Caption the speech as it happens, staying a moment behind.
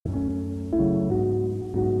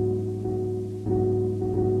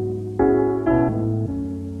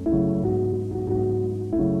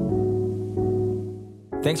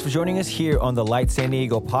Thanks for joining us here on the Light San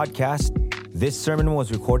Diego podcast. This sermon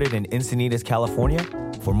was recorded in Encinitas, California.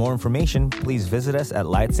 For more information, please visit us at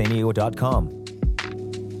lightsandiego.com.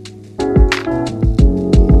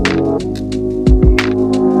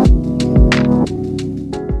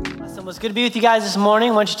 Awesome. It's good to be with you guys this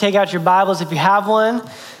morning. Why don't you take out your Bibles if you have one.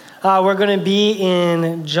 We're going to be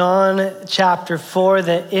in John chapter 4,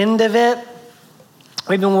 the end of it.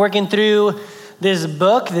 We've been working through this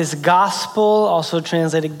book, this gospel, also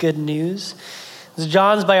translated good news. It's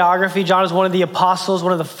John's biography. John is one of the apostles,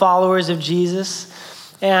 one of the followers of Jesus,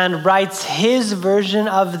 and writes his version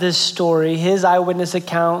of this story, his eyewitness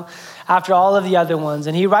account, after all of the other ones.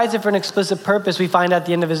 And he writes it for an explicit purpose, we find at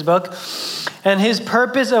the end of his book. And his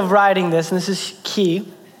purpose of writing this, and this is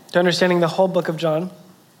key to understanding the whole book of John,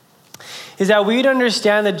 is that we'd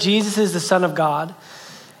understand that Jesus is the Son of God,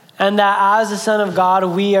 and that as the Son of God,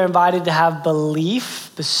 we are invited to have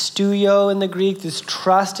belief, pisteuo in the Greek, this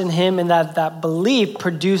trust in him, and that belief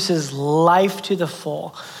produces life to the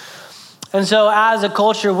full. And so as a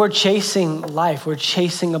culture, we're chasing life. We're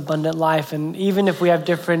chasing abundant life. And even if we have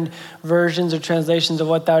different versions or translations of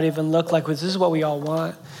what that would even look like, this is what we all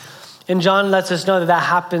want. And John lets us know that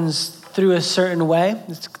happens through a certain way.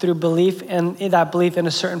 It's through belief, and that belief in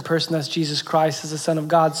a certain person, that's Jesus Christ as the Son of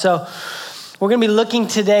God. So we're going to be looking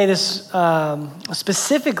today this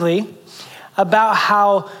specifically about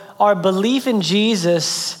how our belief in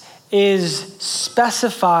Jesus is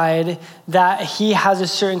specified that he has a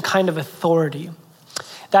certain kind of authority.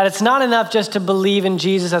 That it's not enough just to believe in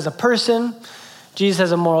Jesus as a person, Jesus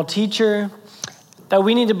as a moral teacher, that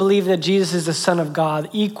we need to believe that Jesus is the Son of God,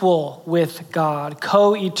 equal with God,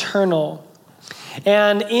 co-eternal.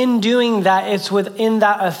 And in doing that, it's within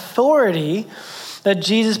that authority that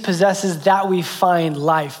Jesus possesses that we find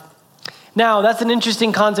life. Now, that's an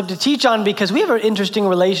interesting concept to teach on because we have an interesting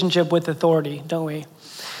relationship with authority, don't we?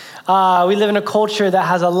 We live in a culture that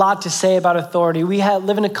has a lot to say about authority. We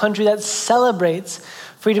live in a country that celebrates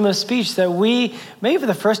freedom of speech, that we, maybe for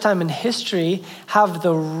the first time in history, have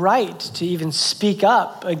the right to even speak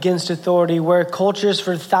up against authority, where cultures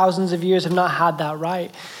for thousands of years have not had that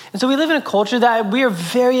right. And so we live in a culture that we are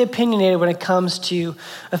very opinionated when it comes to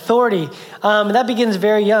authority. That begins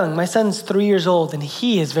very young. My son's 3 years old, and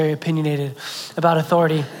he is very opinionated about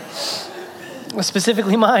authority,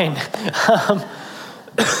 specifically mine.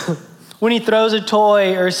 When he throws a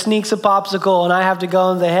toy or sneaks a popsicle and I have to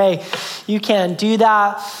go and say, hey, you can't do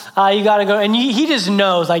that. You got to go. And he just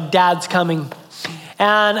knows, like, dad's coming.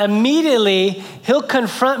 And immediately he'll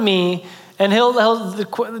confront me, and he'll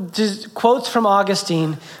just quotes from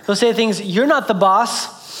Augustine. He'll say things, you're not the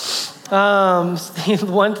boss. He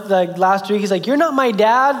went like last week, he's like, you're not my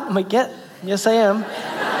dad. I'm like, yes, I am.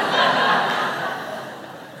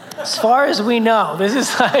 As far as we know, this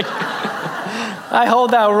is like, I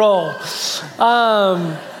hold that role.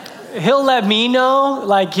 He'll let me know,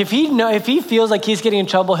 like if he feels like he's getting in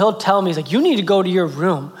trouble, he'll tell me, he's like, you need to go to your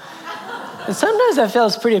room. And sometimes that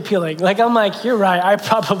feels pretty appealing. Like, I'm like, you're right, I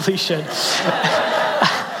probably should.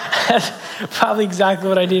 That's probably exactly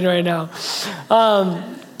what I need right now.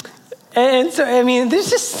 And so, I mean, there's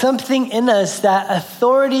just something in us that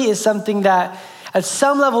authority is something that at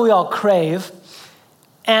some level we all crave,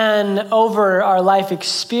 and over our life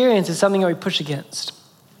experience is something that we push against.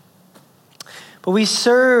 But we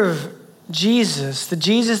serve Jesus. The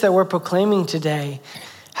Jesus that we're proclaiming today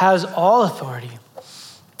has all authority.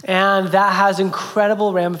 And that has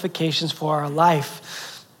incredible ramifications for our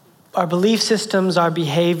life, our belief systems, our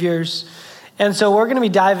behaviors. And so we're going to be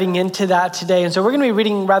diving into that today. And so we're going to be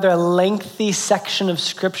reading rather a lengthy section of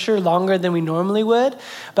scripture, longer than we normally would.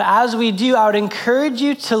 But as we do, I would encourage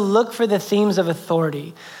you to look for the themes of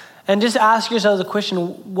authority and just ask yourselves a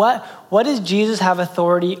question, what does Jesus have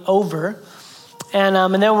authority over? And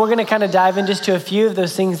then we're going to kind of dive in just to a few of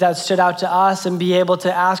those things that stood out to us and be able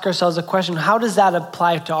to ask ourselves a question, how does that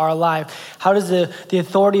apply to our life? How does the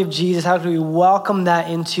authority of Jesus, how do we welcome that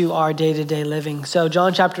into our day-to-day living? So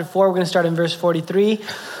John chapter 4, we're going to start in verse 43.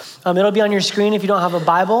 It'll be on your screen if you don't have a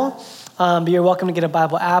Bible, but you're welcome to get a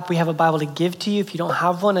Bible app. We have a Bible to give to you if you don't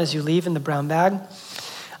have one as you leave in the brown bag.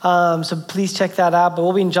 So please check that out. But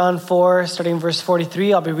we'll be in John 4, starting in verse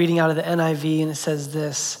 43. I'll be reading out of the NIV, and it says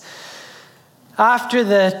this. After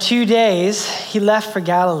the 2 days, he left for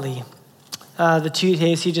Galilee. The 2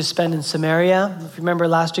 days he just spent in Samaria. If you remember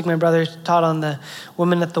last week, my brother taught on the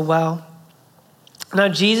woman at the well. Now,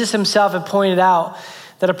 Jesus himself had pointed out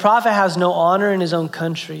that a prophet has no honor in his own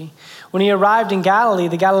country. When he arrived in Galilee,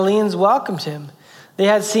 the Galileans welcomed him. They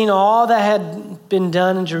had seen all that had been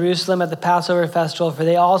done in Jerusalem at the Passover festival, for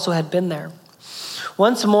they also had been there.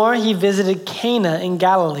 Once more, he visited Cana in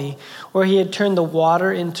Galilee, where he had turned the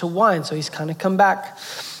water into wine. So he's kind of come back.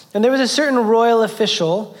 And there was a certain royal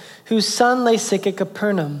official whose son lay sick at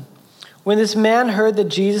Capernaum. When this man heard that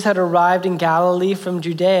Jesus had arrived in Galilee from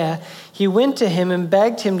Judea, he went to him and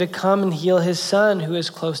begged him to come and heal his son, who is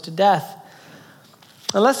close to death.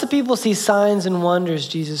 Unless the people see signs and wonders,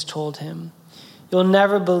 Jesus told him, you'll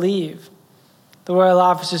never believe. The royal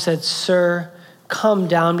officer said, Sir, come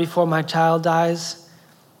down before my child dies.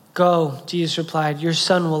 Go, Jesus replied, your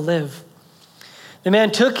son will live. The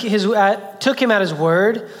man took him at his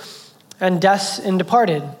word and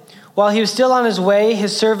departed. While he was still on his way,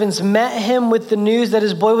 his servants met him with the news that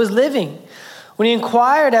his boy was living. When he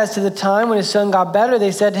inquired as to the time when his son got better,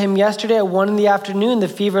 they said to him, yesterday at 1 p.m, the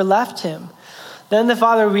fever left him. Then the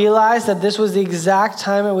father realized that this was the exact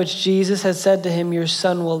time at which Jesus had said to him, your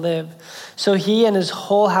son will live. So he and his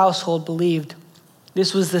whole household believed.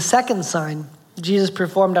 This was the second sign Jesus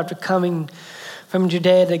performed after coming from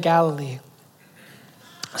Judea to Galilee.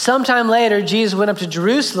 Sometime later, Jesus went up to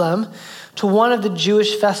Jerusalem to one of the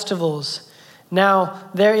Jewish festivals. Now,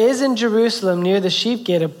 there is in Jerusalem near the sheep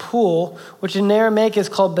gate a pool, which in Aramaic is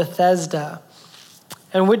called Bethesda,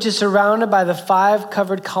 and which is surrounded by the 5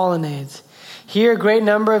 covered colonnades. Here, a great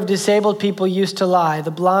number of disabled people used to lie, the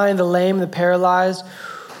blind, the lame, the paralyzed.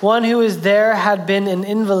 One who was there had been an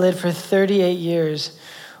invalid for 38 years.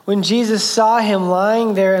 When Jesus saw him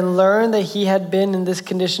lying there and learned that he had been in this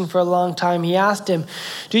condition for a long time, he asked him,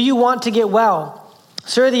 do you want to get well?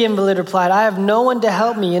 Sir, the invalid replied, I have no one to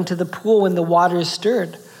help me into the pool when the water is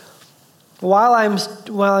stirred. While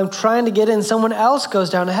I'm trying to get in, someone else goes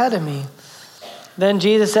down ahead of me. Then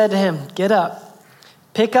Jesus said to him, get up,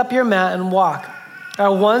 pick up your mat and walk. At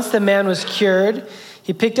once the man was cured.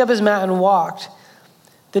 He picked up his mat and walked.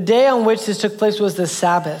 The day on which this took place was the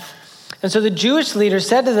Sabbath. And so the Jewish leader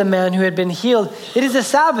said to the man who had been healed, it is the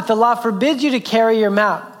Sabbath, the law forbids you to carry your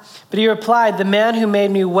mat. But he replied, the man who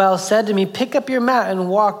made me well said to me, pick up your mat and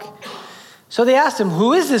walk. So they asked him,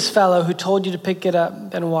 who is this fellow who told you to pick it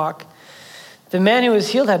up and walk? The man who was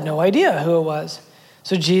healed had no idea who it was.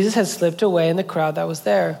 So Jesus had slipped away in the crowd that was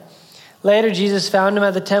there. Later, Jesus found him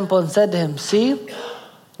at the temple and said to him, see,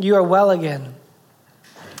 you are well again.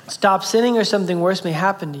 Stop sinning or something worse may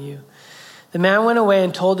happen to you. The man went away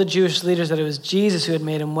and told the Jewish leaders that it was Jesus who had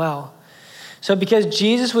made him well. So because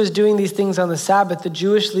Jesus was doing these things on the Sabbath, the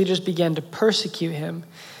Jewish leaders began to persecute him.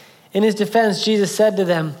 In his defense, Jesus said to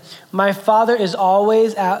them, my Father is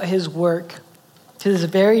always at his work to this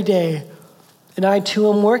very day, and I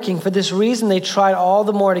too am working. For this reason, they tried all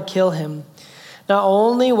the more to kill him. Not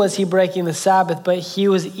only was he breaking the Sabbath, but he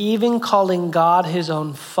was even calling God his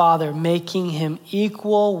own Father, making him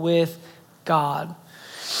equal with God.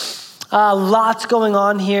 Lots going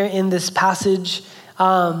on here in this passage.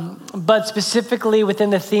 But specifically within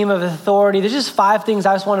the theme of authority, there's just 5 things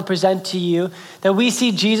I just want to present to you that we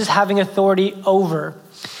see Jesus having authority over,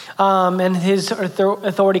 and his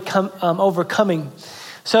authority overcoming.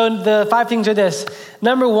 So the 5 things are this.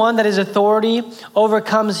 Number 1, that his authority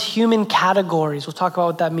overcomes human categories. We'll talk about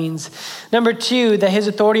what that means. Number 2, that his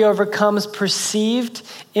authority overcomes perceived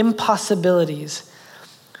impossibilities.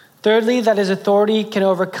 Thirdly, that his authority can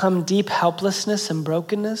overcome deep helplessness and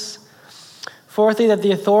brokenness. Fourthly, that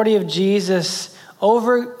the authority of Jesus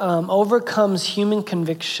overcomes human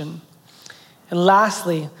conviction. And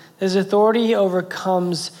lastly, his authority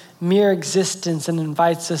overcomes mere existence and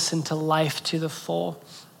invites us into life to the full.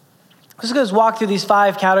 Let's walk through these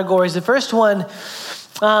 5 categories. The first one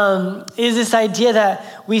is this idea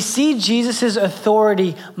that we see Jesus'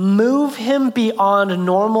 authority move him beyond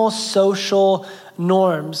normal social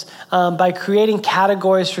norms by creating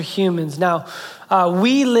categories for humans. Now,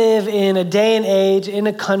 we live in a day and age, in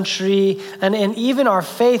a country, and even our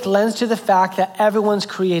faith lends to the fact that everyone's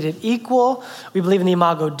created equal. We believe in the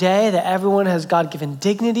Imago Dei, that everyone has God-given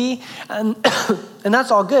dignity, and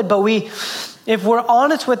that's all good. But if we're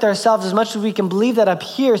honest with ourselves, as much as we can believe that up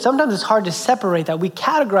here, sometimes it's hard to separate that. We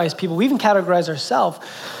categorize people. We even categorize ourselves.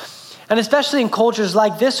 And especially in cultures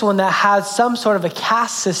like this one that has some sort of a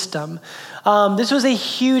caste system, this was a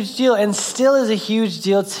huge deal and still is a huge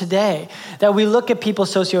deal today, that we look at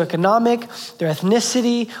people's socioeconomic, their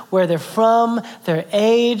ethnicity, where they're from, their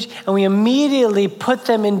age, and we immediately put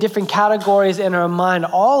them in different categories in our mind,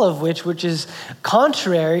 all of which is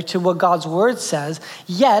contrary to what God's word says,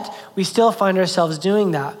 yet we still find ourselves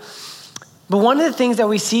doing that. But one of the things that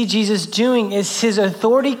we see Jesus doing is his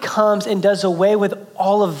authority comes and does away with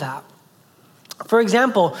all of that. For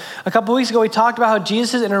example, a couple weeks ago, we talked about how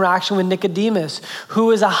Jesus' interaction with Nicodemus, who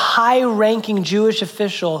was a high-ranking Jewish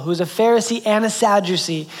official, who was a Pharisee and a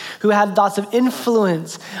Sadducee, who had lots of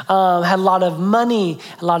influence, had a lot of money,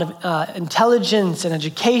 a lot of intelligence and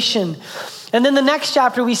education. And then the next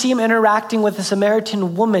chapter, we see him interacting with a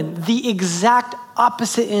Samaritan woman, the exact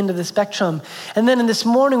opposite end of the spectrum. And then in this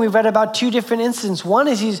morning, we read about two different incidents. One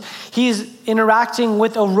is he's interacting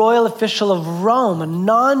with a royal official of Rome, a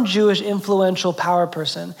non-Jewish influential power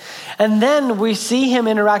person. And then we see him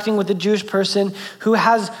interacting with a Jewish person who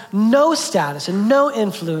has no status and no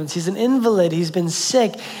influence. He's an invalid. He's been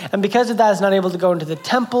sick. And because of that, he's not able to go into the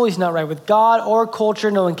temple. He's not right with God or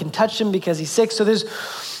culture. No one can touch him because he's sick. So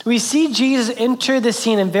we see Jesus enter the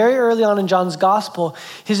scene, and very early on in John's gospel,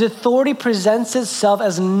 his authority presents itself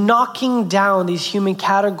as knocking down these human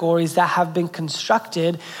categories that have been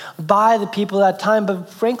constructed by the people at that time, but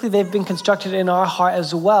frankly, they've been constructed in our heart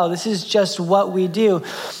as well. This is just what we do.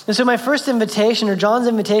 And so my first invitation, or John's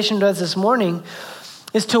invitation to us this morning,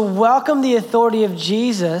 is to welcome the authority of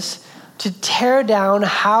Jesus to tear down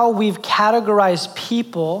how we've categorized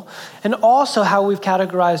people and also how we've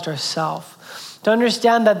categorized ourselves. To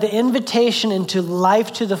understand that the invitation into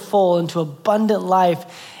life to the full, into abundant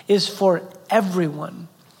life, is for everyone,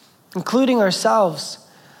 including ourselves.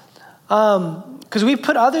 Because we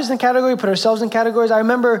put others in category, put ourselves in categories. I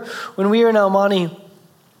remember when we were in El Monte,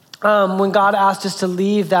 when God asked us to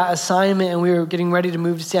leave that assignment and we were getting ready to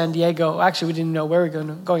move to San Diego. Actually, we didn't know where we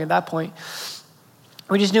were going at that point.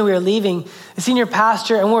 We just knew we were leaving. The senior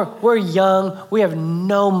pastor, and we're young, we have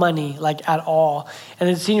no money, like at all. And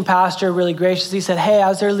the senior pastor really graciously said, hey,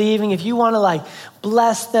 as they're leaving, if you want to like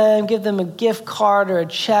bless them, give them a gift card or a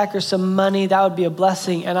check or some money, that would be a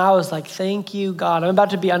blessing. And I was like, thank you, God. I'm about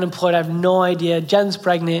to be unemployed. I have no idea. Jen's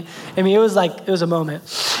pregnant. I mean, it was a moment.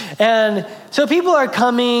 And so people are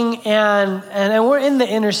coming and we're in the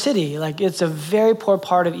inner city. Like it's a very poor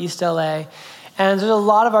part of East LA. And there's a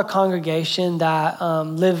lot of our congregation that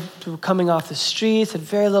lived coming off the streets, had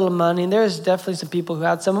very little money. And there's definitely some people who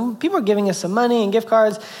had some. People were giving us some money and gift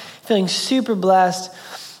cards, feeling super blessed.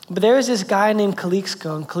 But there was this guy named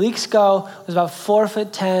Calixto. And Calixto was about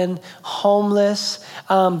 4'10", homeless,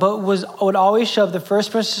 but would always show up the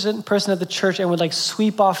first person at the church and would like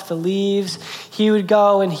sweep off the leaves. He would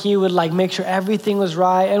go and he would like make sure everything was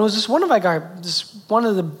right. And it was just one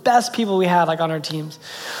of the best people we had like on our teams.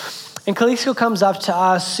 And Calixto comes up to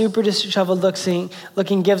us, super disheveled looking,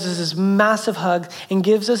 gives us this massive hug and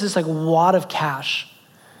gives us this like wad of cash.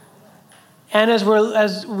 And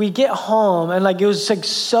as we get home, and like it was like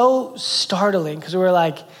so startling because we were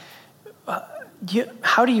like,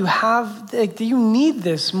 how do you have? Like, do you need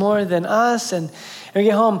this more than us? And we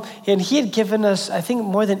get home, and he had given us, I think,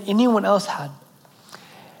 more than anyone else had.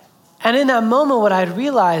 And in that moment, what I'd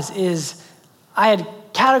realized is I had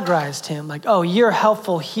categorized him like, oh, you're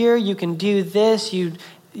helpful here, you can do this, you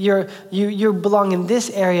belong in this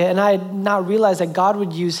area. And I had not realized that God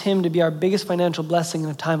would use him to be our biggest financial blessing in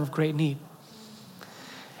a time of great need.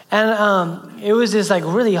 And it was this like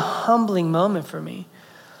really humbling moment for me.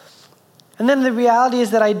 And then the reality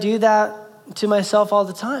is that I do that to myself all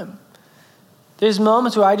the time. There's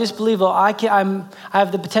moments where I just believe, well, I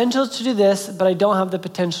have the potential to do this, but I don't have the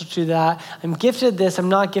potential to do that. I'm gifted at this, I'm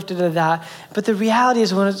not gifted at that. But the reality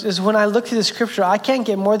is when I look through the scripture, I can't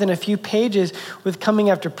get more than a few pages with coming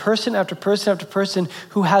after person after person after person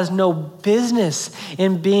who has no business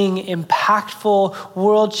in being impactful,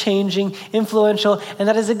 world-changing, influential, and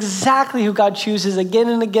that is exactly who God chooses again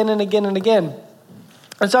and again and again and again.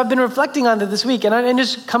 And so I've been reflecting on that this week, and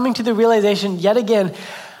just coming to the realization yet again,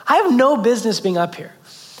 I have no business being up here.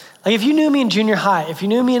 Like if you knew me in junior high, if you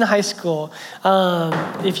knew me in high school,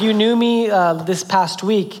 if you knew me this past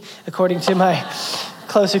week, according to my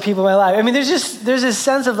closer people in my life, I mean, there's this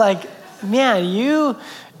sense of like, man,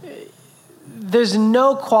 there's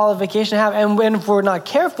no qualification to have. And when if we're not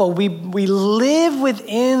careful, we live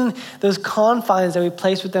within those confines that we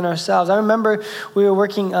place within ourselves. I remember we were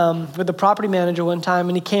working with the property manager one time,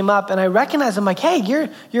 and he came up, and I recognized him like, hey,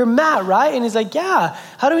 you're Matt, right? And he's like, yeah,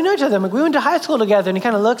 how do we know each other? I'm like, we went to high school together. And he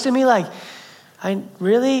kind of looks at me like, I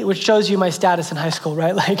really? Which shows you my status in high school,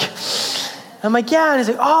 right? Like, I'm like, yeah. And he's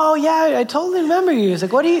like, oh, yeah, I totally remember you. He's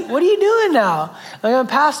like, what are you doing now? I'm like, I'm a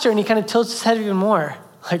pastor. And he kind of tilts his head even more.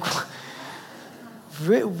 Like,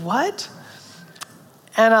 what?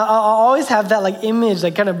 And I'll always have that like image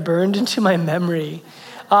like kind of burned into my memory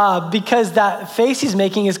because that face he's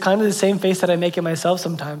making is kind of the same face that I make at myself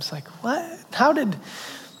sometimes. Like, what? How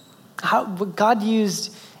God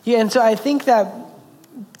used you? And so I think that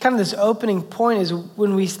kind of this opening point is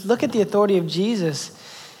when we look at the authority of Jesus,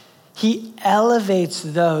 He elevates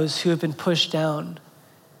those who have been pushed down.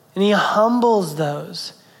 And he humbles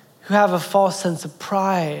those who have a false sense of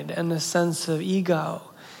pride and a sense of ego.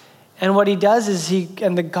 And what he does is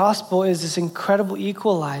and the gospel is this incredible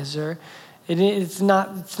equalizer. It's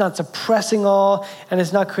not suppressing all, and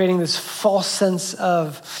it's not creating this false sense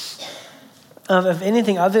of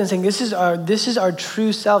anything other than saying this is our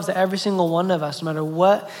true selves, that every single one of us, no matter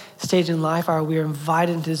what stage in life we are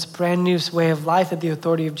invited into this brand new way of life that the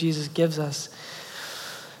authority of Jesus gives us.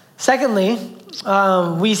 Secondly,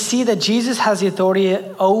 we see that Jesus has the authority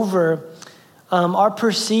over our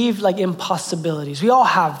perceived impossibilities. We all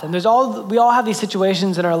have them. We all have these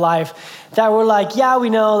situations in our life that we're like, yeah, we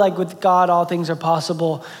know with God all things are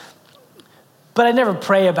possible, but I never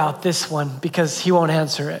pray about this one because he won't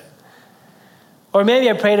answer it. Or maybe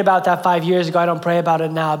I prayed about that 5 years ago. I don't pray about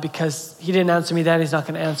it now because he didn't answer me then. He's not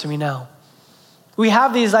going to answer me now. We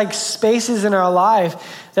have these spaces in our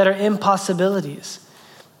life that are impossibilities,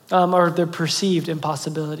 or they're perceived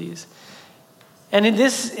impossibilities. And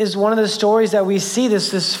this is one of the stories that we see.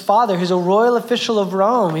 This father who's a royal official of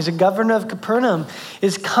Rome, he's a governor of Capernaum,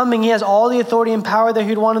 is coming. He has all the authority and power that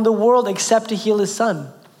he'd want in the world except to heal his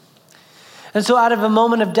son. And so out of a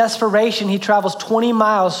moment of desperation, he travels 20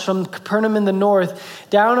 miles from Capernaum in the north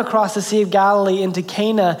down across the Sea of Galilee into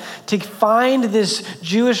Cana to find this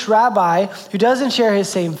Jewish rabbi who doesn't share his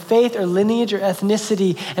same faith or lineage or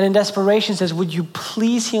ethnicity, and in desperation says, would you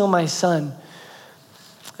please heal my son?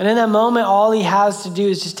 And in that moment, all he has to do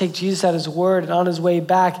is just take Jesus at his word. And on his way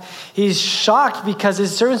back, he's shocked because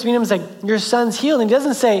his servants meet him and like, your son's healed. And he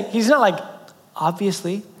doesn't say, he's not like,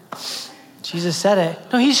 obviously, Jesus said it.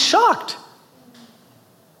 No, he's shocked.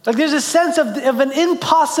 There's a sense of an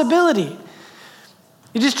impossibility.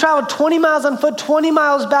 He just traveled 20 miles on foot, 20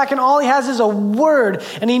 miles back, and all he has is a word.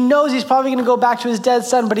 And he knows he's probably going to go back to his dead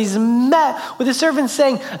son, but he's met with the servant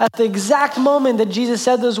saying at the exact moment that Jesus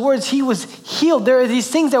said those words, he was healed. There are these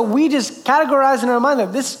things that we just categorize in our mind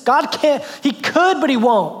that this God can't, he could, but he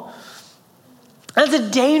won't. That's a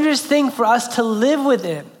dangerous thing for us to live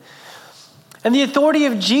within. And the authority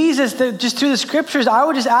of Jesus, that just through the scriptures, I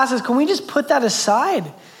would just ask us, can we just put that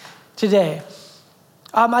aside today?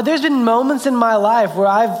 There's been moments in my life where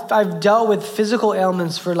I've dealt with physical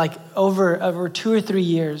ailments for over 2 or 3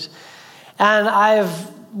 years. And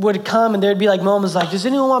would come and there'd be moments does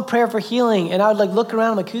anyone want prayer for healing? And I would look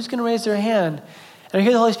around, I'm who's going to raise their hand? And I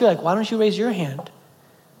hear the Holy Spirit why don't you raise your hand?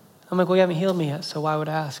 I'm well, you haven't healed me yet, so why would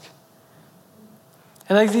I ask?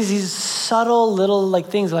 And these subtle little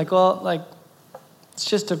things it's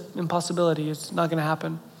just an impossibility. It's not going to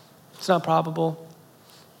happen. It's not probable.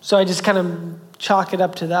 So I just kind of chalk it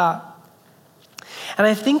up to that. And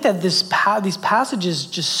I think that these passages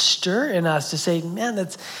just stir in us to say, man,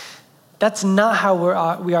 that's not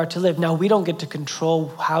how we are to live. Now, we don't get to control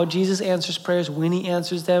how Jesus answers prayers, when he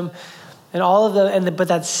answers them, and all of but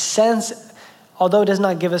that sense, although it does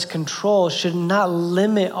not give us control, should not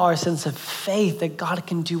limit our sense of faith that God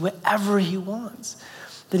can do whatever he wants,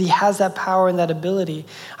 that he has that power and that ability.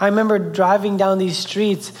 I remember driving down these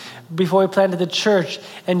streets before we planted the church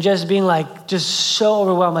and just being just so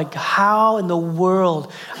overwhelmed. How in the world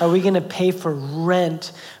are we going to pay for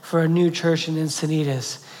rent for a new church in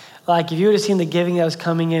Encinitas? If you would have seen the giving that was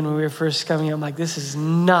coming in when we were first coming in, I'm this is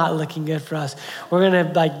not looking good for us. We're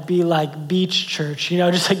going to be like beach church,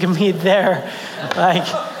 just meet there.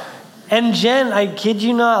 And Jen, I kid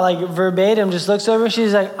you not, verbatim, just looks over.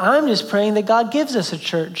 She's like, I'm just praying that God gives us a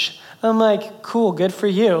church. I'm like, cool, good for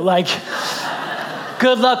you.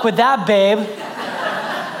 Good luck with that, babe.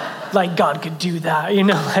 God could do that,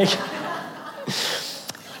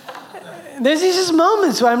 There's these just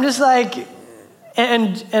moments where I'm just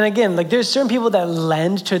and again, there's certain people that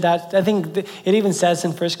lend to that. I think it even says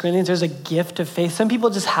in 1 Corinthians, there's a gift of faith. Some people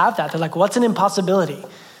just have that. They're what's an impossibility?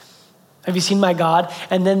 Have you seen my God?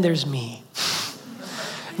 And then there's me.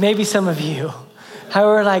 Maybe some of you. How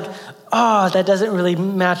we're that doesn't really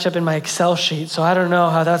match up in my Excel sheet, so I don't know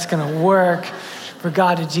how that's going to work for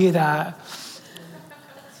God to do that.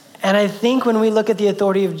 And I think when we look at the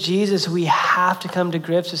authority of Jesus, we have to come to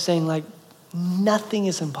grips with saying nothing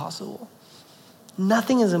is impossible.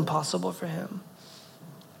 Nothing is impossible for him.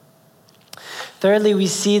 Thirdly, we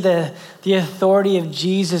see the authority of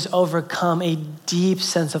Jesus overcome a deep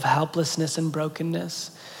sense of helplessness and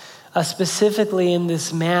brokenness. Specifically in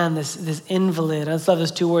this man, this invalid. I just love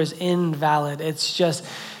those 2 words, invalid. It's just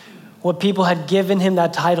what people had given him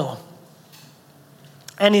that title.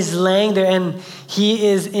 And he's laying there, and he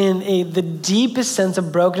is in the deepest sense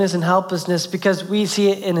of brokenness and helplessness, because we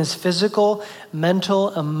see it in his physical,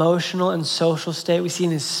 mental, emotional, and social state. We see it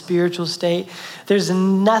in his spiritual state. There's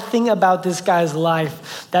nothing about this guy's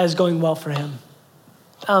life that is going well for him.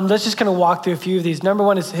 Let's just kind of walk through a few of these. Number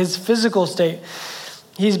one is his physical state.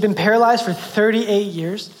 He's been paralyzed for 38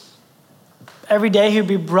 years. Every day he would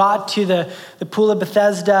be brought to the pool of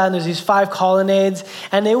Bethesda, and there's these 5 colonnades.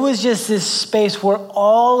 And it was just this space where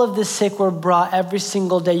all of the sick were brought every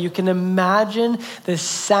single day. You can imagine the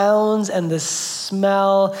sounds and the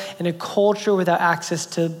smell in a culture without access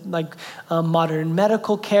to modern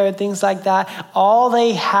medical care and things like that. All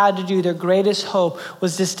they had to do, their greatest hope,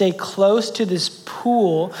 was to stay close to this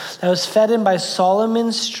pool that was fed in by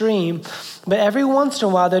Solomon's stream. But every once in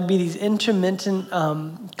a while, there'd be these intermittent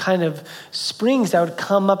kind of springs that would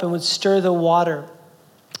come up and would stir the water.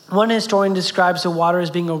 One historian describes the water as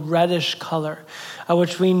being a reddish color,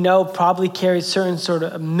 which we know probably carries certain sort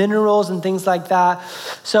of minerals and things like that.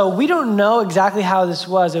 So we don't know exactly how this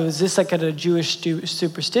was. Was this like a Jewish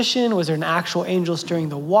superstition? Was there an actual angel stirring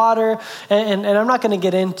the water? And I'm not going to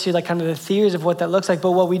get into like kind of the theories of what that looks like,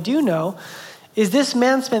 but what we do know is this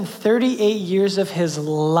man spent 38 years of his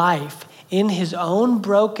life in his own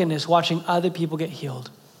brokenness, watching other people get healed.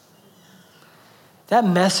 That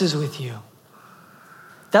messes with you.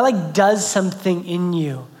 That does something in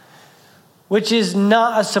you, which is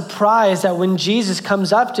not a surprise that when Jesus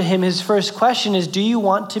comes up to him, his first question is, do you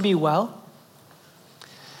want to be well?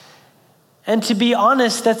 And to be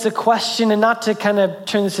honest, that's a question, and not to kind of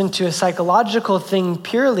turn this into a psychological thing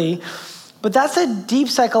purely, but that's a deep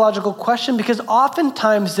psychological question, because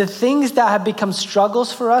oftentimes the things that have become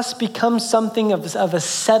struggles for us become something of a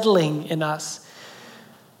settling in us.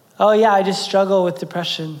 Oh yeah, I just struggle with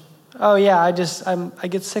depression. Oh yeah, I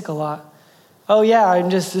get sick a lot. Oh yeah,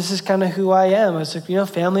 this is kind of who I am. It's like,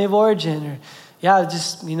 family of origin, or yeah,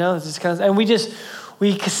 just, this kind of, and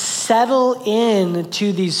we settle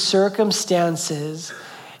into these circumstances,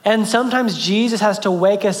 and sometimes Jesus has to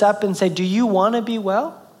wake us up and say, do you want to be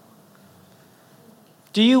well?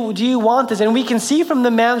 Do you want this? And we can see from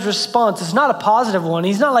the man's response, it's not a positive one.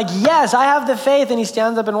 He's not like, yes, I have the faith, and he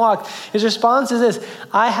stands up and walks. His response is this: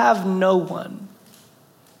 I have no one.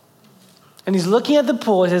 And he's looking at the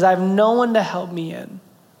pool. He says, I have no one to help me in.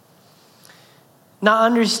 Not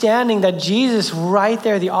understanding that Jesus, right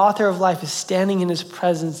there, the author of life, is standing in his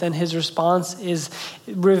presence, and his response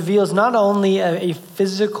reveals not only a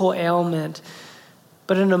physical ailment,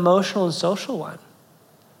 but an emotional and social one.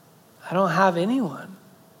 I don't have anyone.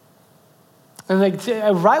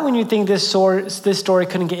 And right when you think this story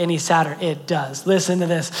couldn't get any sadder, it does. Listen to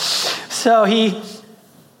this. So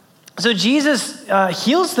Jesus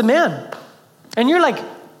heals the man. And you're like,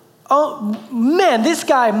 oh man, this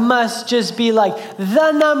guy must just be like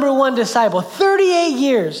the number one disciple. 38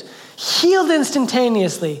 years, healed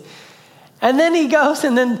instantaneously. And then he goes,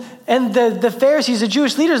 and the Pharisees, the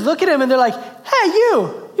Jewish leaders, look at him and they're like, hey,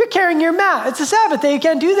 you're carrying your mat. It's a Sabbath day, you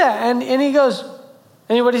can't do that. And he goes,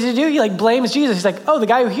 and what does he do? He blames Jesus. He's like, oh, the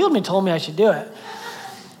guy who healed me told me I should do it.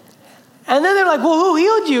 And then they're like, well, who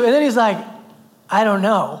healed you? And then he's like, I don't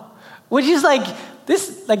know. Which is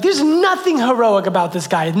this, there's nothing heroic about this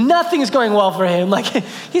guy. Nothing is going well for him.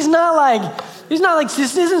 He's not like,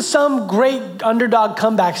 this isn't some great underdog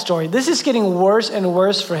comeback story. This is getting worse and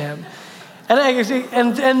worse for him.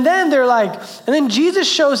 And then they're like, and then Jesus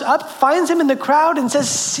shows up, finds him in the crowd and says,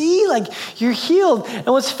 see, you're healed. And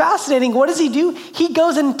what's fascinating, what does he do? He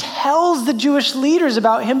goes and tells the Jewish leaders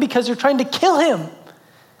about him because they're trying to kill him.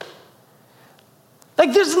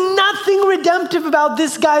 There's nothing redemptive about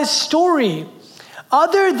this guy's story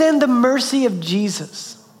other than the mercy of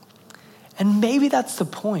Jesus. And maybe that's the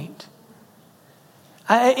point.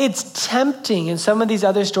 It's tempting in some of these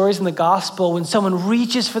other stories in the gospel when someone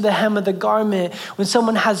reaches for the hem of the garment, when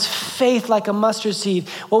someone has faith like a mustard seed.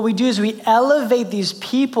 What we do is we elevate these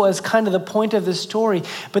people as kind of the point of the story,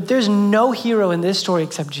 but there's no hero in this story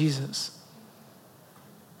except Jesus.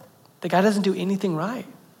 The guy doesn't do anything right.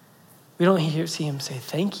 We don't see him say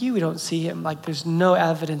thank you. We don't see him, there's no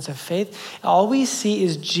evidence of faith. All we see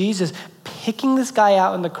is Jesus picking this guy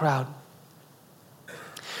out in the crowd.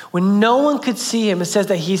 When no one could see him, it says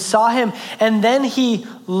that he saw him and then he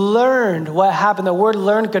learned what happened. The word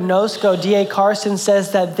learned, gnosko, D.A. Carson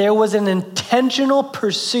says that there was an intentional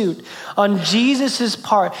pursuit on Jesus's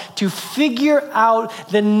part to figure out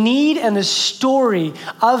the need and the story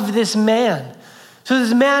of this man. So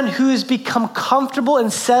this man who's become comfortable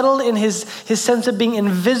and settled in his sense of being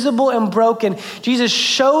invisible and broken, Jesus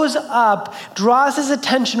shows up, draws his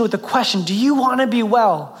attention with the question, do you want to be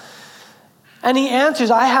well? And he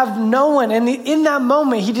answers, I have no one. And in that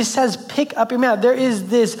moment, he just says, pick up your mat. There is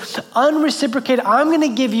this unreciprocated, I'm going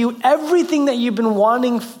to give you everything that you've been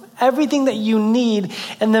wanting, everything that you need.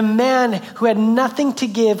 And the man who had nothing to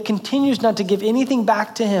give continues not to give anything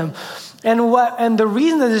back to him. And the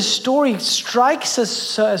reason that this story strikes us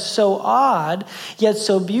so odd, yet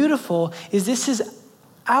so beautiful, is this is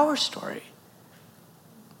our story.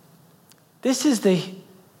 This is the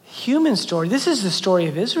human story. This is the story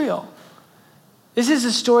of Israel. This is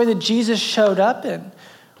the story that Jesus showed up in,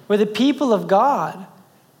 where the people of God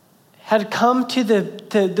had come to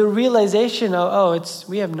the realization of,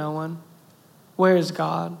 we have no one. Where is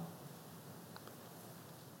God?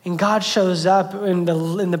 And God shows up in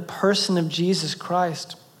the person of Jesus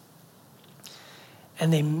Christ.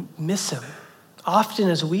 And they miss him, often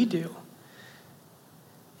as we do.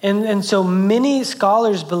 And so many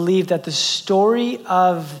scholars believe that the story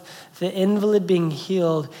of the invalid being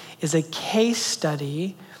healed is a case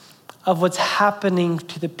study of what's happening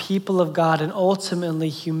to the people of God and ultimately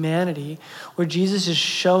humanity, where Jesus is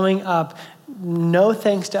showing up, no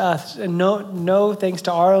thanks to us, and no thanks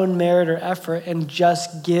to our own merit or effort, and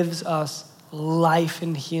just gives us life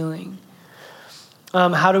and healing.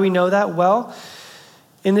 How do we know that? Well,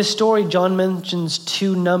 in this story, John mentions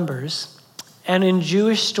 2 numbers. And in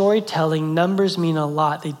Jewish storytelling, numbers mean a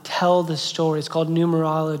lot. They tell the story. It's called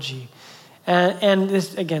numerology. And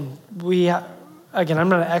this, again, I'm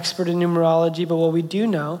not an expert in numerology, but what we do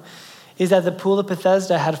know is that the Pool of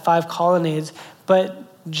Bethesda had 5 colonnades,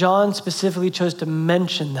 but John specifically chose to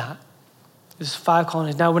mention that. There's 5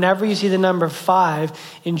 colonnades. Now, whenever you see the number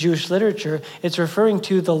 5 in Jewish literature, it's referring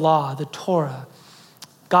to the law, the Torah.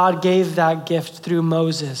 God gave that gift through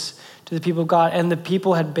Moses to the people of God, and the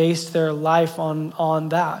people had based their life on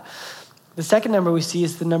that. The second number we see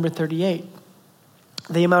is the number 38.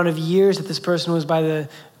 The amount of years that this person was by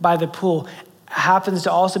the pool happens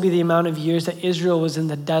to also be the amount of years that Israel was in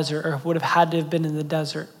the desert, or would have had to have been in the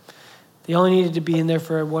desert. They only needed to be in there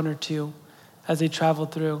for 1 or 2 as they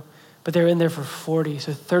traveled through, but they were in there for 40.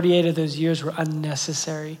 So 38 of those years were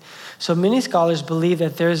unnecessary. So many scholars believe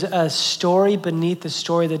that there's a story beneath the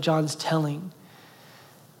story that John's telling.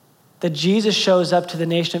 That Jesus shows up to the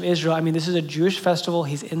nation of Israel. I mean, this is a Jewish festival.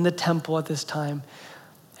 He's in the temple at this time.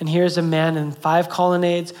 And here's a man in 5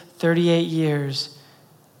 colonnades, 38 years,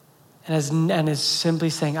 and is simply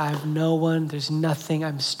saying, I have no one, there's nothing,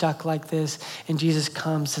 I'm stuck like this. And Jesus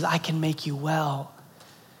comes, says, I can make you well.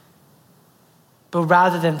 But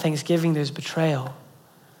rather than thanksgiving, there's betrayal.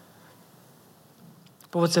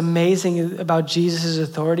 But what's amazing about Jesus'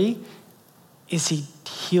 authority is he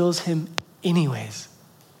heals him anyways.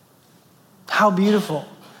 How beautiful.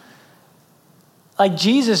 Like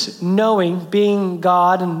Jesus, knowing, being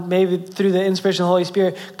God, and maybe through the inspiration of the Holy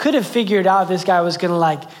Spirit, could have figured out if this guy was going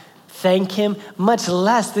to thank him, much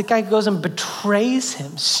less the guy goes and betrays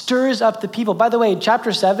him, stirs up the people. By the way,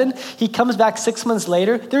 chapter 7, he comes back 6 months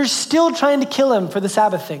later. They're still trying to kill him for the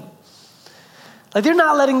Sabbath thing. They're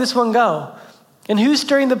not letting this one go. And who's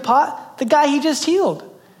stirring the pot? The guy he just healed.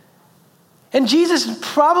 And Jesus,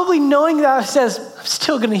 probably knowing that, says, I'm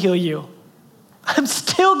still going to heal you. I'm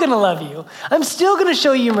still going to love you. I'm still going to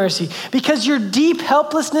show you mercy, because your deep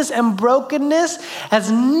helplessness and brokenness has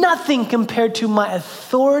nothing compared to my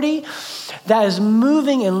authority that is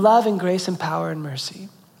moving in love and grace and power and mercy.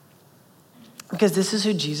 Because this is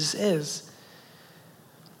who Jesus is.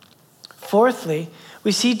 Fourthly,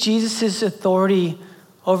 we see Jesus' authority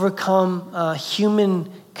overcome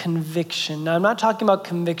human conviction. Now, I'm not talking about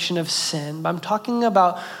conviction of sin, but I'm talking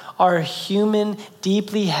about our human,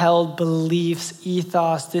 deeply held beliefs,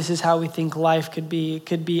 ethos. This is how we think life could be. It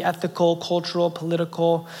could be ethical, cultural,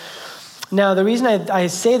 political. Now, the reason I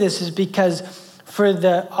say this is because for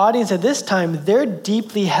the audience at this time, their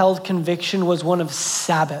deeply held conviction was one of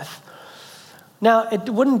Sabbath. Now, it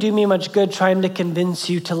wouldn't do me much good trying to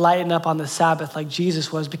convince you to lighten up on the Sabbath like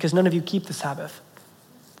Jesus was, because none of you keep the Sabbath.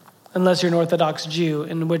 Unless you're an Orthodox Jew,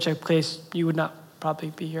 in which case you would not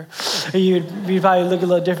probably be here. You'd probably look a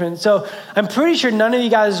little different. So I'm pretty sure none of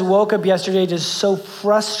you guys woke up yesterday just so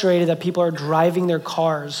frustrated that people are driving their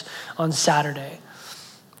cars on Saturday.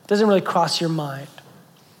 It doesn't really cross your mind.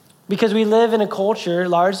 Because we live in a culture,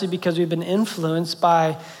 largely because we've been influenced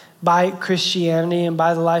by Christianity and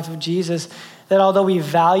by the life of Jesus, that although we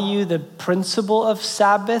value the principle of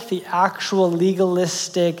Sabbath, the actual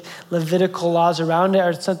legalistic Levitical laws around it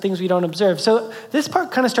are some things we don't observe. So this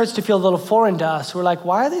part kind of starts to feel a little foreign to us. We're like,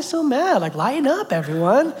 why are they so mad? Lighten up,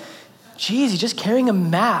 everyone. Geez, he's just carrying a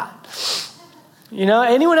mat.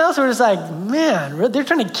 Anyone else? We're just like, man, they're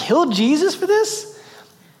trying to kill Jesus for this?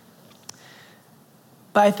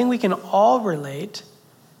 But I think we can all relate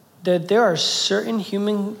that there are certain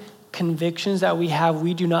human convictions that we have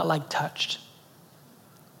we do not like touched.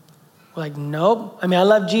 We're like, nope. I mean, I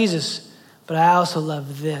love Jesus, but I also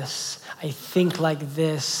love this. I think like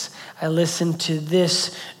this. I listen to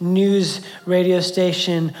this news radio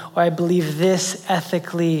station, or I believe this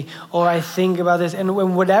ethically, or I think about this. And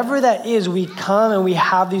whatever that is, we come and we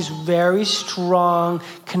have these very strong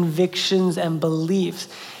convictions and beliefs.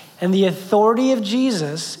 And the authority of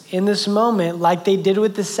Jesus in this moment, like they did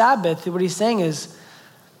with the Sabbath, what he's saying is,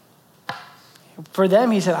 for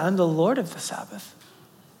them, he said, I'm the Lord of the Sabbath.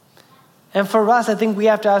 And for us, I think we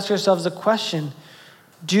have to ask ourselves a question.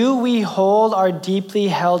 Do we hold our deeply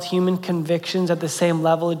held human convictions at the same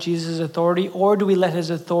level of Jesus' authority, or do we let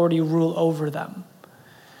his authority rule over them?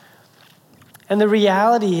 And the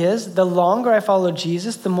reality is, the longer I follow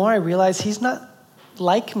Jesus, the more I realize he's not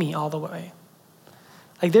like me all the way.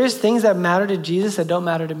 Like there's things that matter to Jesus that don't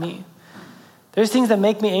matter to me. There's things that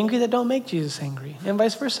make me angry that don't make Jesus angry, and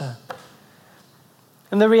vice versa.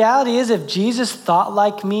 And the reality is, if Jesus thought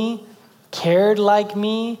like me, cared like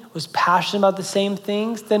me, was passionate about the same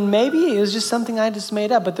things, then maybe it was just something I just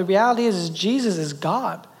made up. But the reality is Jesus is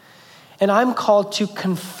God. And I'm called to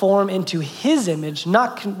conform into his image,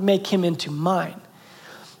 not make him into mine.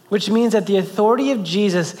 Which means that the authority of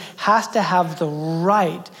Jesus has to have the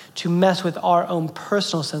right to mess with our own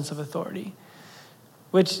personal sense of authority.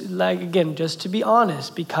 Which, like, again, just to be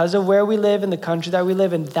honest, because of where we live and the country that we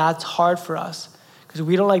live in, that's hard for us. Because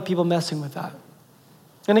we don't like people messing with that.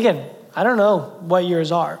 And again, I don't know what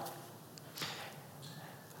yours are.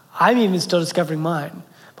 I'm even still discovering mine.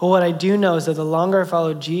 But what I do know is that the longer I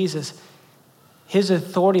follow Jesus, his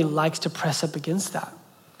authority likes to press up against that.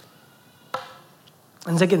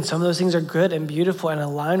 And again, some of those things are good and beautiful and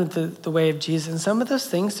aligned with the way of Jesus. And some of those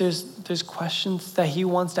things, there's questions that he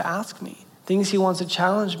wants to ask me, things he wants to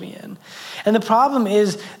challenge me in. And the problem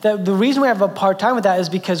is that the reason we have a hard time with that is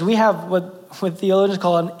because we have what theologians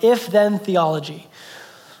call an if-then theology.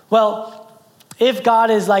 Well, if God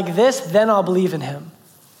is like this, then I'll believe in him.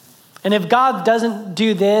 And if God doesn't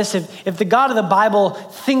do this, if the God of the Bible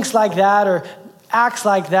thinks like that or acts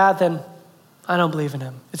like that, then I don't believe in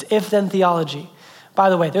him. It's if-then theology. By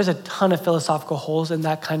the way, there's a ton of philosophical holes in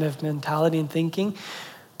that kind of mentality and thinking.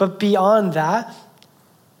 But beyond that,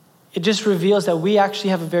 it just reveals that we actually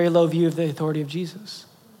have a very low view of the authority of Jesus.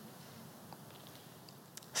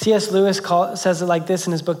 C.S. Lewis says it like this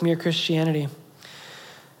in his book, Mere Christianity.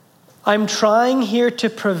 I'm trying here to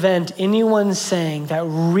prevent anyone saying that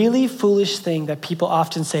really foolish thing that people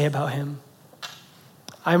often say about him.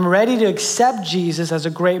 I'm ready to accept Jesus as a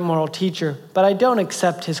great moral teacher, but I don't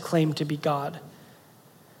accept his claim to be God.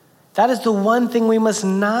 That is the one thing we must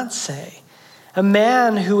not say. A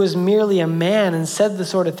man who was merely a man and said the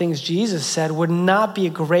sort of things Jesus said would not be a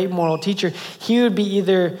great moral teacher. He would be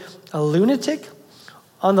either a lunatic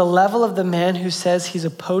on the level of the man who says he's a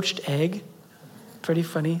poached egg. Pretty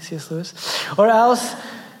funny, C.S. Lewis. Or else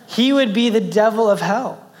he would be the devil of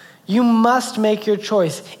hell. You must make your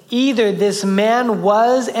choice. Either this man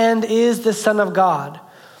was and is the Son of God,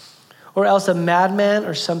 or else a madman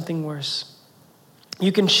or something worse.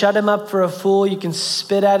 You can shut him up for a fool, you can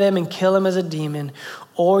spit at him and kill him as a demon,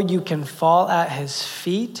 or you can fall at his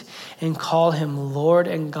feet and call him Lord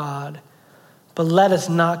and God. But let us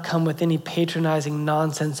not come with any patronizing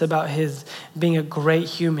nonsense about his being a great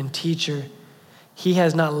human teacher. He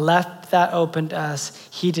has not left that open to us.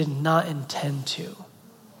 He did not intend to.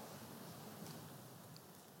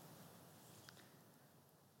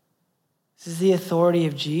 This is the authority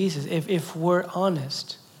of Jesus. If we're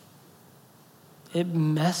honest, it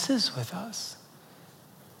messes with us.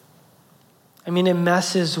 I mean, it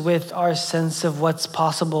messes with our sense of what's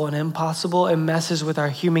possible and impossible. It messes with our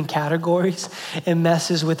human categories. It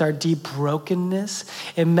messes with our deep brokenness.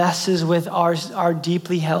 It messes with our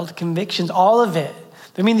deeply held convictions, all of it.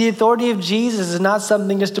 I mean, the authority of Jesus is not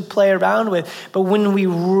something just to play around with, but when we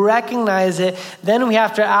recognize it, then we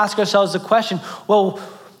have to ask ourselves the question, well,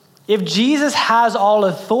 if Jesus has all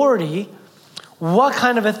authority, what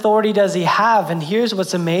kind of authority does he have? And here's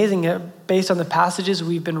what's amazing, based on the passages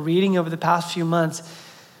we've been reading over the past few months.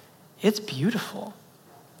 It's beautiful.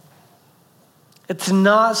 It's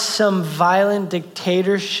not some violent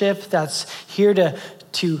dictatorship that's here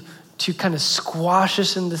to kind of squash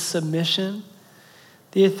us into submission.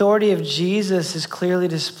 The authority of Jesus is clearly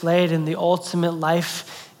displayed in the ultimate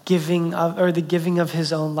life-giving or the giving of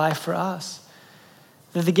his own life for us.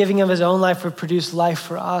 That the giving of his own life would produce life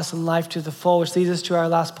for us and life to the full, which leads us to our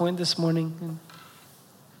last point this morning.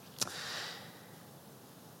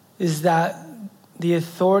 Is that the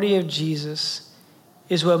authority of Jesus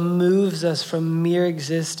is what moves us from mere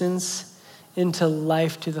existence into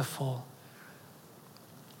life to the full.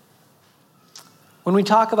 When we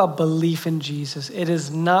talk about belief in Jesus, it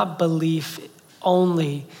is not belief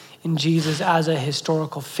only in Jesus as a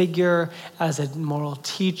historical figure, as a moral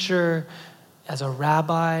teacher, as a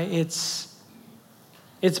rabbi. It's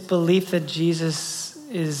belief that Jesus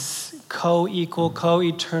is co-equal,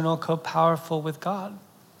 co-eternal, co-powerful with God.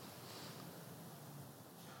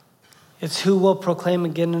 It's who we'll proclaim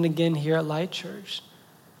again and again here at Light Church.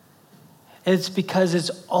 It's because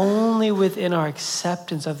it's only within our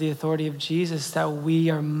acceptance of the authority of Jesus that we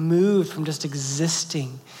are moved from just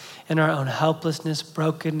existing in our own helplessness,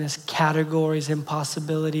 brokenness, categories,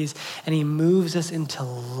 impossibilities, and he moves us into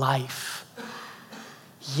life.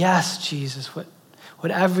 Yes, Jesus,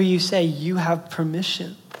 whatever you say, you have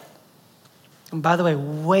permission. And by the way,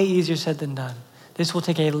 way easier said than done. This will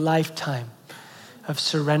take a lifetime of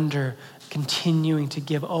surrender, continuing to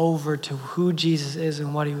give over to who Jesus is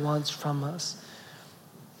and what he wants from us.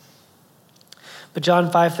 But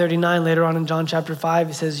John 5:39, later on in John chapter 5,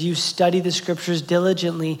 he says, you study the scriptures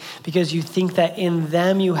diligently because you think that in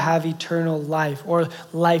them you have eternal life, or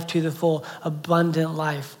life to the full, abundant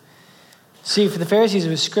life. See, for the Pharisees, it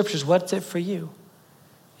was scriptures. What's it for you?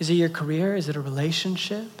 Is it your career? Is it a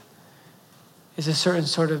relationship? Is it a certain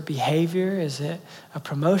sort of behavior? Is it a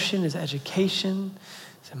promotion? Is it education?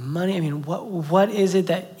 Is it money? I mean, what is it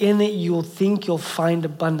that in it you'll think you'll find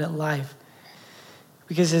abundant life?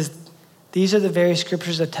 Because these are the very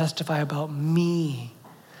scriptures that testify about me,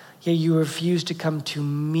 yet you refuse to come to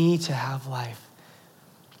me to have life.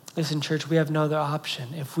 Listen, church, we have no other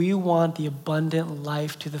option. If we want the abundant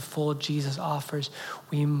life to the full Jesus offers,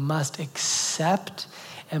 we must accept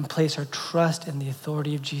and place our trust in the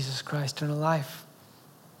authority of Jesus Christ in our life.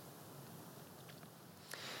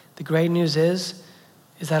 The great news is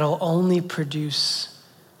that it'll only produce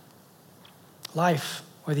life.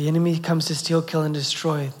 Where the enemy comes to steal, kill, and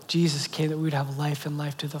destroy, Jesus came that we would have life and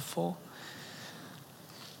life to the full.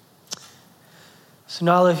 So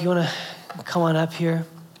Nala, if you want to come on up here.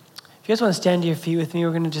 If you guys want to stand to your feet with me,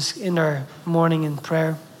 we're going to just end our morning in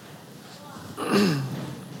prayer.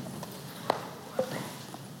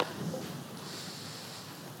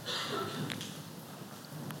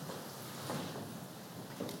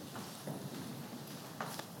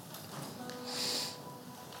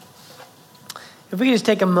 If we could just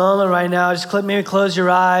take a moment right now, just maybe close your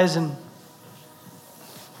eyes and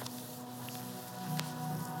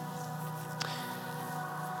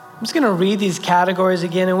I'm just going to read these categories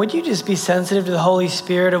again, and would you just be sensitive to the Holy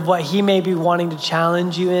Spirit of what he may be wanting to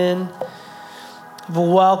challenge you in, of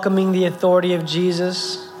welcoming the authority of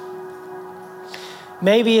Jesus.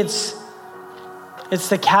 Maybe it's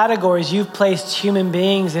the categories you've placed human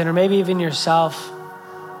beings in, or maybe even yourself.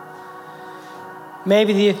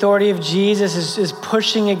 Maybe the authority of Jesus is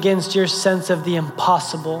pushing against your sense of the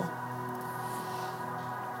impossible.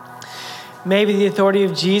 Maybe the authority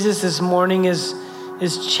of Jesus this morning is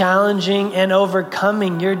challenging and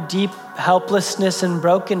overcoming your deep helplessness and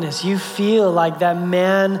brokenness. You feel like that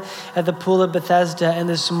man at the pool of Bethesda, and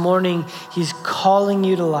this morning he's calling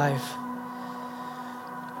you to life.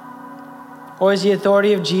 Or is the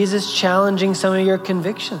authority of Jesus challenging some of your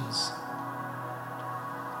convictions?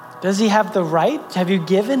 Does he have the right? Have you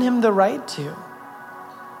given him the right to?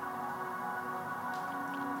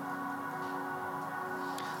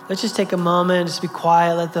 Let's just take a moment, just be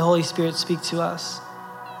quiet, let the Holy Spirit speak to us.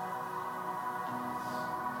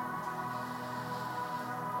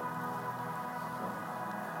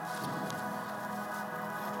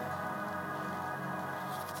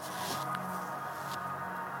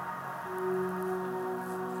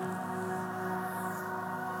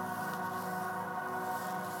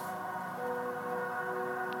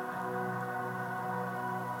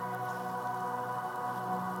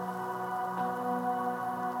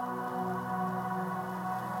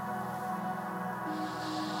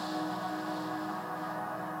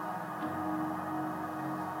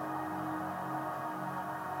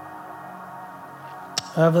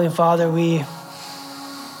 Heavenly Father, we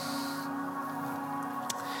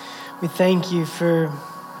thank you for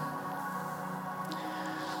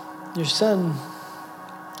your Son.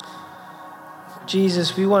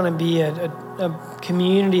 Jesus, we want to be a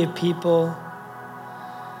community of people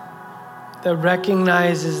that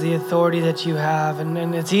recognizes the authority that you have.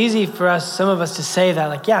 And it's easy for us, some of us, to say that,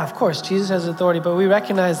 like, yeah, of course, Jesus has authority, but we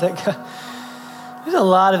recognize that there's a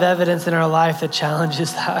lot of evidence in our life that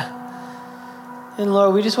challenges that. And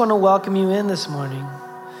Lord, we just want to welcome you in this morning.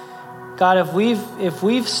 God, if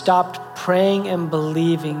we've stopped praying and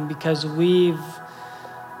believing because we've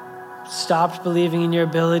stopped believing in your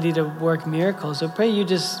ability to work miracles, I pray you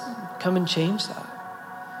just come and change that.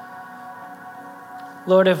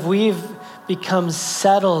 Lord, if we've become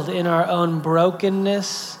settled in our own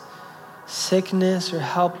brokenness, sickness, or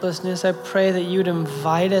helplessness, I pray that you'd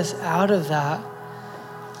invite us out of that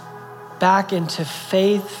back into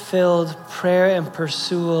faith-filled prayer and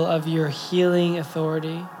pursuit of your healing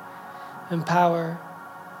authority and power.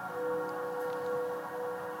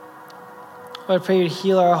 Lord, I pray you'd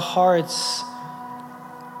heal our hearts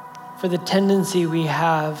for the tendency we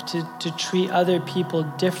have to treat other people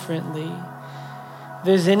differently. If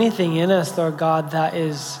there's anything in us, Lord God, that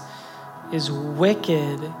is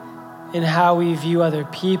wicked in how we view other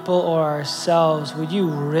people or ourselves, would you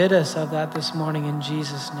rid us of that this morning in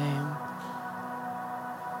Jesus' name?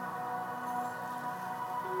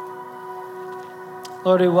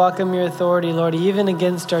 Lord, we welcome your authority, Lord, even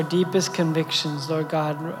against our deepest convictions, Lord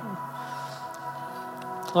God.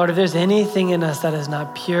 Lord, if there's anything in us that is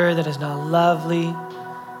not pure, that is not lovely,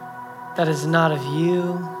 that is not of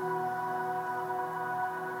you,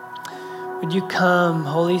 would you come,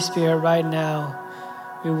 Holy Spirit, right now?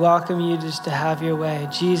 We welcome you just to have your way.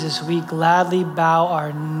 Jesus, we gladly bow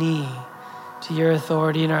our knee to your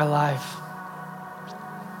authority in our life.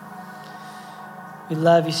 We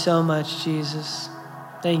love you so much, Jesus.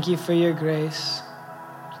 Thank you for your grace,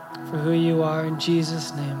 for who you are, in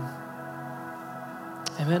Jesus' name.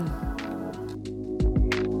 Amen.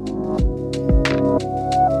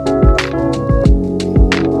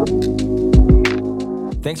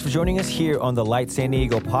 Thanks for joining us here on the Light San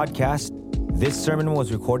Diego podcast. This sermon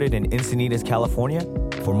was recorded in Encinitas, California.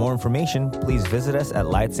 For more information, please visit us at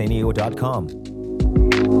lightsandiego.com.